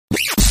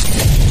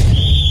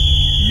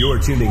You're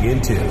tuning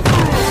into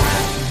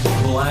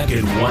Black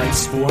and White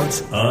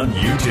Sports on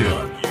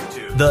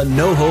YouTube. The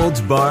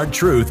no-holds-barred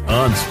truth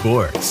on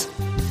sports.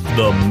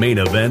 The main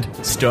event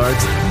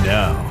starts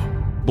now.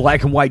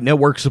 Black and White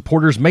Network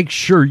supporters, make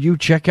sure you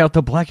check out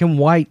the Black and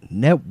White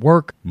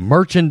Network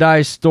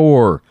merchandise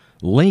store.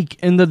 Link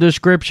in the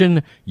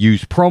description.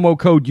 Use promo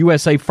code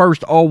USA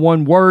First, all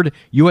one word.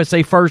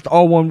 USA First,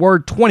 all one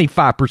word.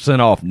 25%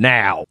 off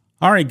now.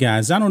 All right,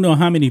 guys, I don't know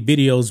how many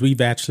videos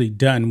we've actually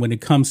done when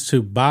it comes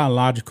to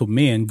biological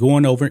men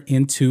going over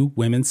into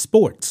women's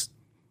sports.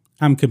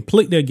 I'm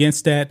completely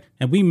against that,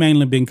 and we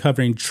mainly been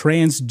covering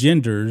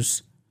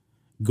transgenders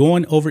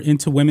going over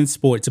into women's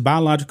sports,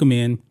 biological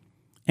men,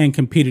 and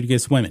competing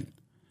against women.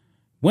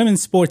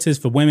 Women's sports is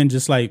for women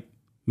just like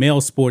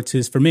male sports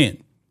is for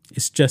men.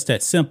 It's just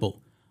that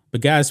simple. But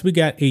guys, we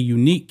got a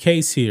unique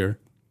case here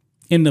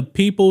in the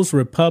People's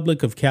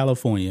Republic of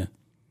California.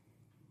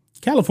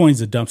 California's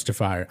a dumpster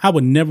fire. I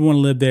would never want to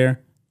live there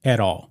at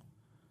all.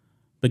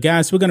 But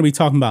guys, we're going to be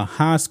talking about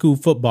high school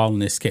football in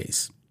this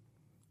case.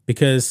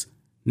 Because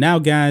now,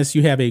 guys,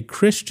 you have a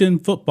Christian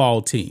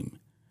football team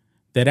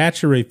that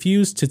actually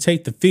refused to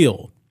take the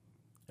field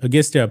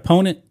against their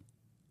opponent.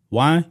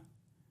 Why?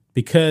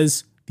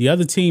 Because the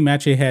other team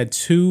actually had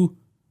two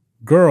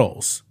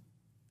girls,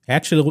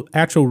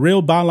 actual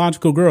real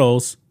biological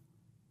girls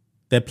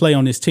that play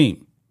on this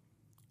team.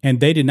 And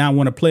they did not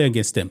want to play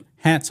against them.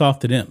 Hats off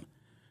to them.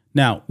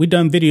 Now, we've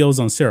done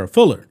videos on Sarah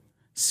Fuller.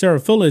 Sarah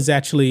Fuller was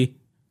actually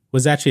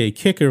a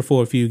kicker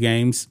for a few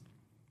games,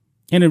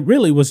 and it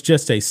really was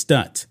just a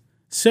stunt.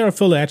 Sarah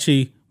Fuller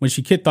actually, when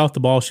she kicked off the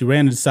ball, she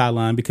ran to the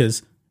sideline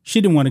because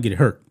she didn't want to get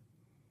hurt.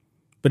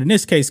 But in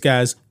this case,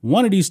 guys,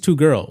 one of these two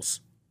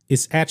girls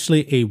is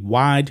actually a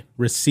wide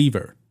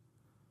receiver.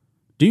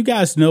 Do you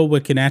guys know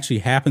what can actually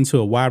happen to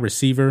a wide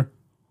receiver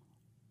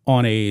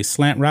on a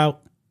slant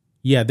route?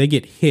 Yeah, they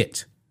get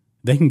hit.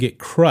 They can get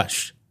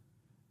crushed.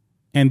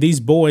 And these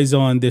boys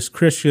on this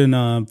Christian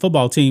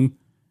football team,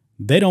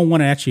 they don't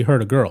want to actually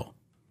hurt a girl.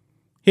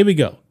 Here we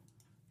go.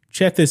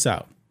 Check this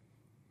out.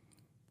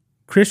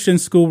 Christian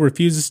school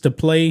refuses to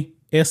play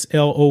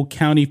SLO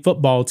County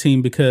football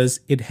team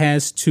because it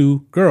has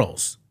two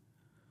girls.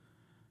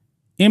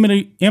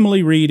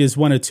 Emily Reed is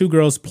one of two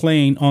girls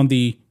playing on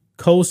the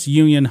Coast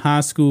Union High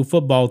School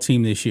football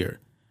team this year.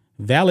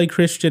 Valley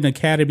Christian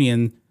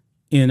Academy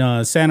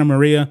in Santa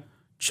Maria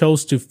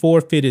chose to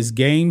forfeit its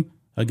game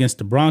against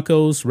the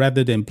Broncos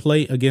rather than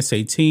play against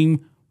a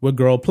team with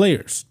girl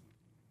players.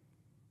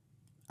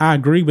 I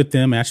agree with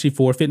them actually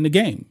forfeiting the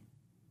game.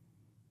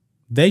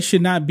 They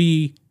should not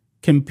be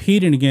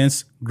competing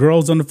against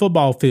girls on the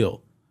football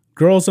field.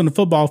 Girls on the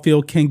football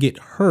field can get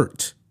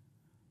hurt.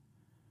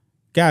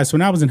 Guys,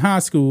 when I was in high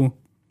school,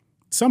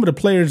 some of the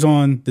players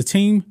on the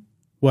team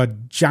were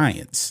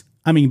giants.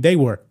 I mean, they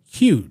were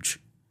huge.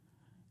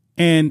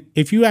 And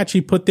if you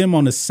actually put them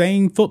on the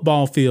same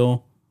football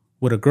field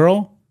with a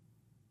girl,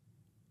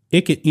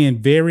 it could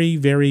end very,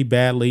 very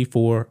badly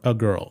for a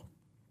girl.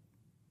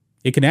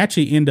 It can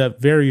actually end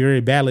up very,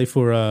 very badly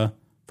for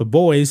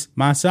boys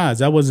my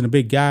size. I wasn't a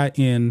big guy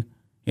in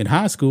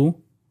high school.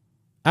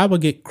 I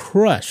would get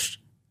crushed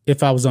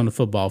if I was on the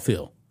football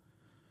field.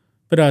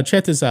 But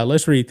check this out.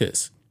 Let's read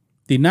this.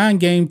 The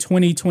 9-game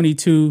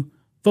 2022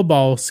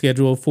 football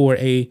schedule for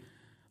a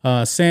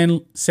San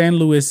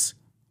Luis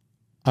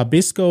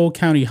Obispo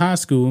County High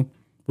School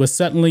was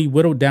suddenly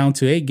whittled down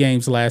to 8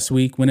 games last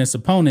week when its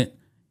opponent,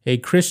 a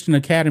Christian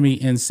academy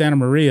in Santa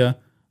Maria,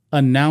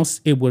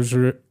 announced it was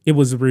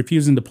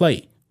refusing to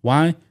play.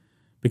 Why?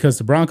 Because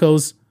the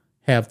Broncos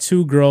have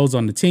two girls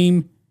on the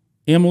team,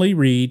 Emily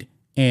Reed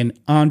and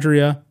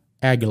Andrea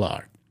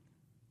Aguilar.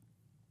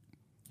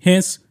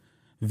 Hence,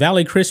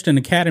 Valley Christian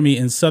Academy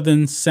in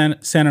southern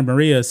Santa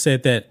Maria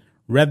said that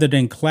rather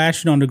than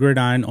clashing on the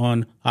gridiron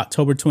on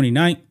October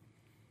 29th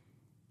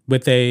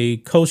with a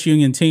Coast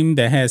Union team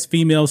that has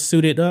females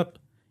suited up,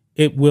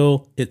 it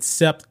will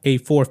accept a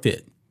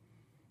forfeit.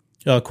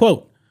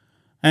 Quote,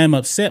 I am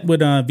upset with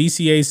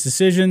VCA's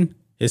decision,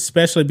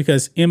 especially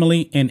because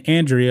Emily and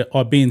Andrea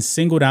are being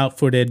singled out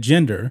for their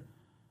gender,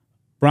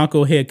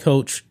 Bronco head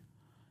coach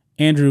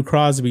Andrew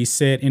Crosby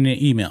said in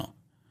an email.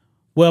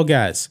 Well,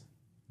 guys,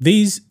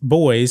 these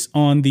boys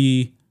on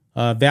the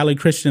Valley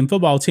Christian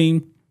football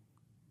team,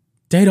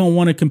 they don't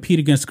want to compete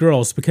against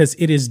girls because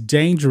it is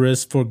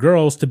dangerous for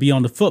girls to be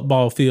on the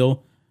football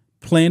field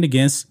playing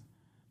against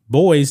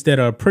boys that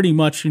are pretty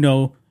much,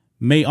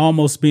 may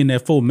almost be in their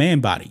full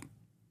man body.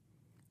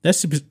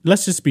 Let's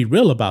just be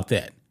real about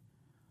that.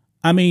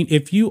 I mean,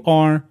 if you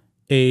are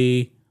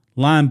a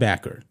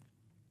linebacker,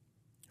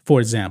 for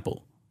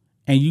example,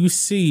 and you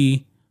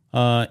see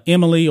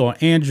Emily or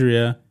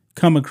Andrea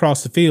come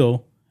across the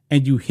field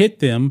and you hit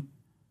them,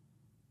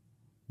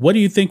 what do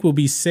you think will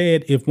be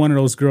said if one of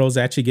those girls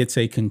actually gets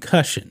a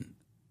concussion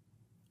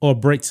or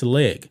breaks a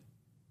leg?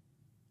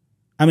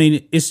 I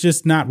mean, it's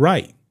just not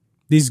right.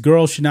 These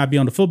girls should not be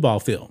on the football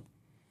field.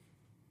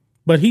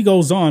 But he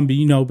goes on,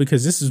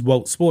 because this is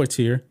woke sports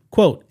here.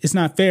 Quote, it's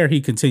not fair,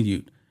 he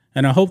continued.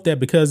 And I hope that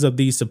because of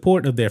the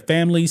support of their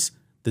families,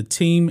 the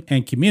team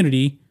and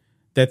community,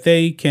 that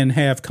they can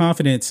have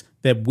confidence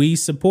that we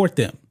support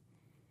them.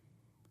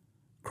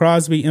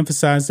 Crosby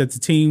emphasized that the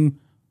team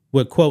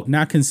would, quote,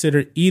 not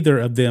consider either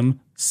of them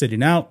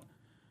sitting out.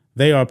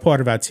 They are a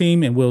part of our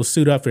team and will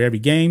suit up for every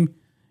game.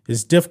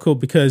 It's difficult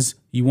because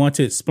you want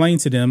to explain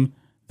to them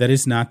that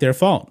it's not their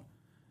fault.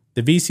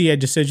 The VCA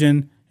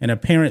decision, an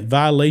apparent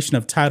violation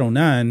of Title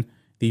IX,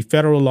 the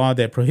federal law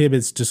that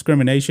prohibits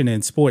discrimination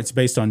in sports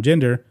based on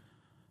gender,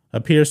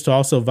 appears to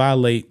also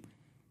violate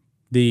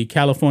the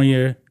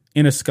California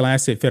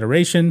Interscholastic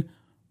Federation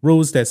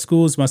rules that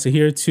schools must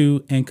adhere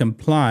to and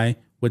comply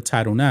with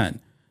Title IX.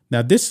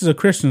 Now, this is a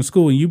Christian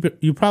school, and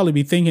you probably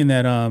be thinking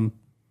that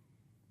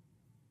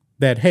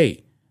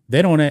hey,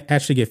 they don't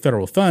actually get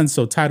federal funds,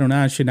 so Title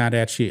IX should not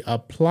actually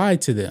apply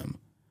to them.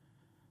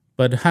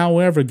 But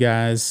however,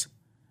 guys,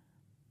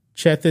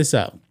 check this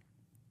out.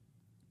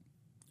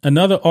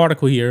 Another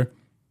article here.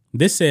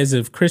 This says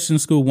if Christian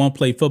school won't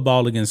play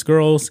football against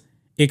girls,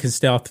 it can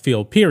stay off the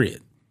field,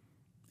 period.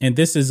 And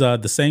this is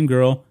the same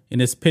girl in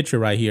this picture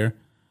right here.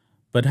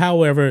 But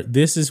however,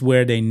 this is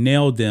where they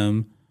nailed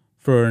them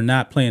for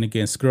not playing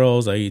against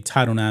girls, a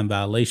Title IX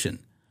violation.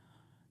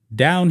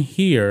 Down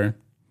here,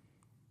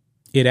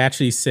 it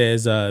actually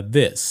says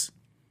this.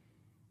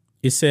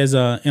 It says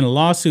in a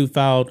lawsuit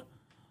filed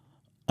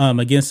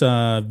against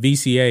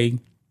VCA,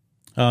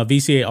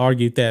 VCA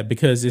argued that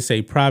because it's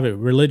a private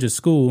religious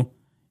school,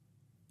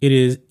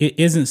 it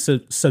isn't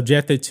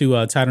subjected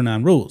to Title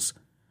IX rules.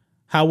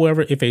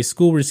 However, if a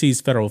school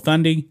receives federal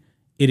funding,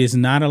 it is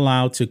not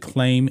allowed to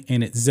claim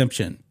an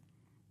exemption.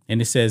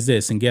 And it says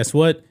this, and guess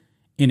what?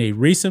 In a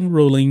recent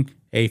ruling,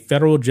 a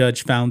federal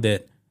judge found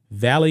that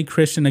Valley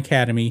Christian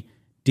Academy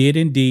did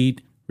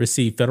indeed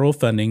receive federal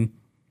funding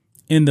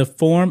in the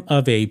form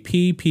of a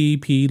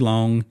PPP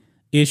loan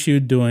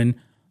issued during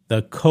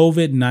the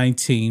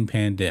COVID-19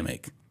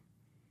 pandemic.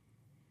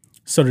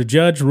 So the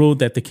judge ruled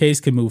that the case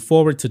can move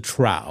forward to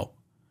trial.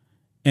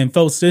 And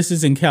folks, this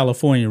is in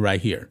California right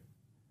here.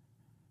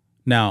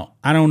 Now,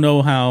 I don't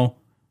know how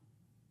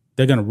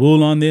they're going to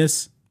rule on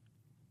this,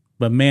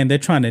 but man, they're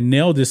trying to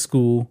nail this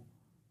school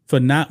for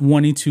not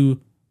wanting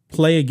to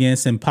play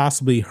against and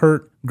possibly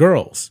hurt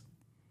girls.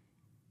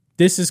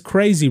 This is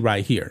crazy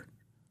right here.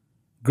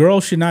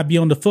 Girls should not be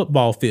on the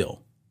football field.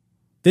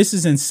 This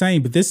is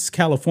insane, but this is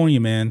California,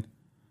 man.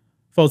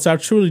 Folks, I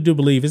truly do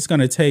believe it's going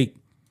to take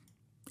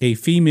a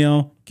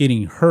female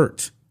getting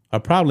hurt or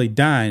probably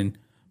dying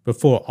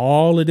before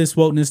all of this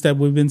wokeness that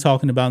we've been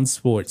talking about in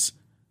sports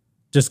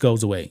just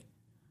goes away.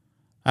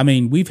 I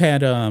mean, we've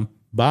had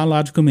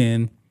biological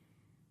men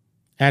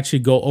actually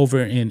go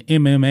over in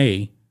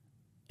MMA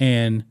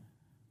and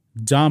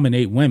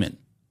dominate women.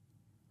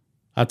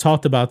 I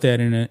talked about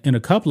that in a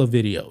couple of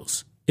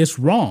videos. It's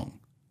wrong.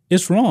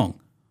 It's wrong.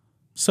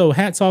 So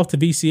hats off to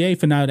VCA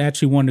for not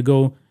actually wanting to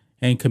go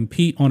and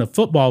compete on a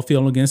football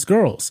field against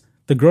girls.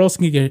 The girls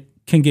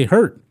can get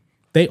hurt.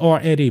 They are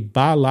at a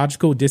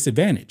biological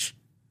disadvantage.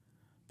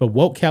 But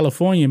woke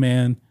California,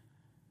 man.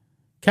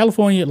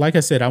 California, like I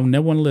said, I would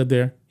never want to live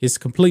there. It's a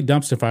complete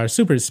dumpster fire.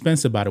 Super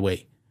expensive, by the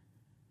way.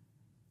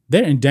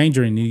 They're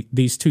endangering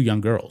these two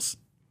young girls.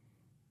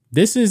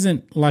 This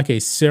isn't like a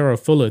Sarah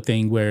Fuller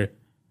thing where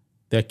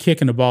they're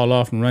kicking the ball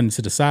off and running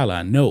to the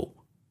sideline. No.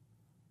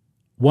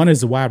 One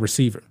is a wide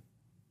receiver.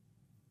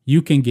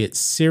 You can get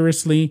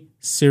seriously,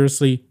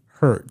 seriously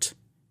hurt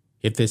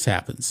if this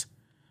happens.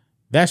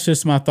 That's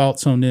just my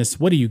thoughts on this.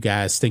 What do you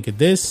guys think of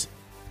this?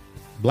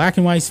 Black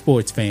and white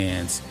sports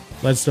fans,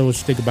 let us know what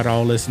you think about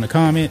all this in the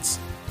comments.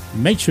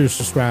 Make sure to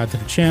subscribe to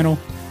the channel,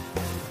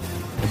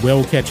 and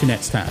we'll catch you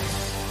next time.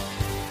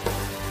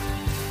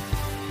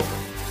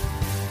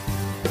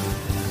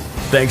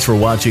 Thanks for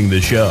watching the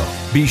show.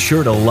 Be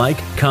sure to like,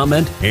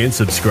 comment, and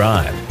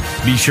subscribe.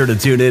 Be sure to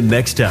tune in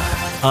next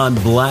time on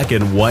Black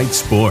and White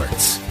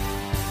Sports.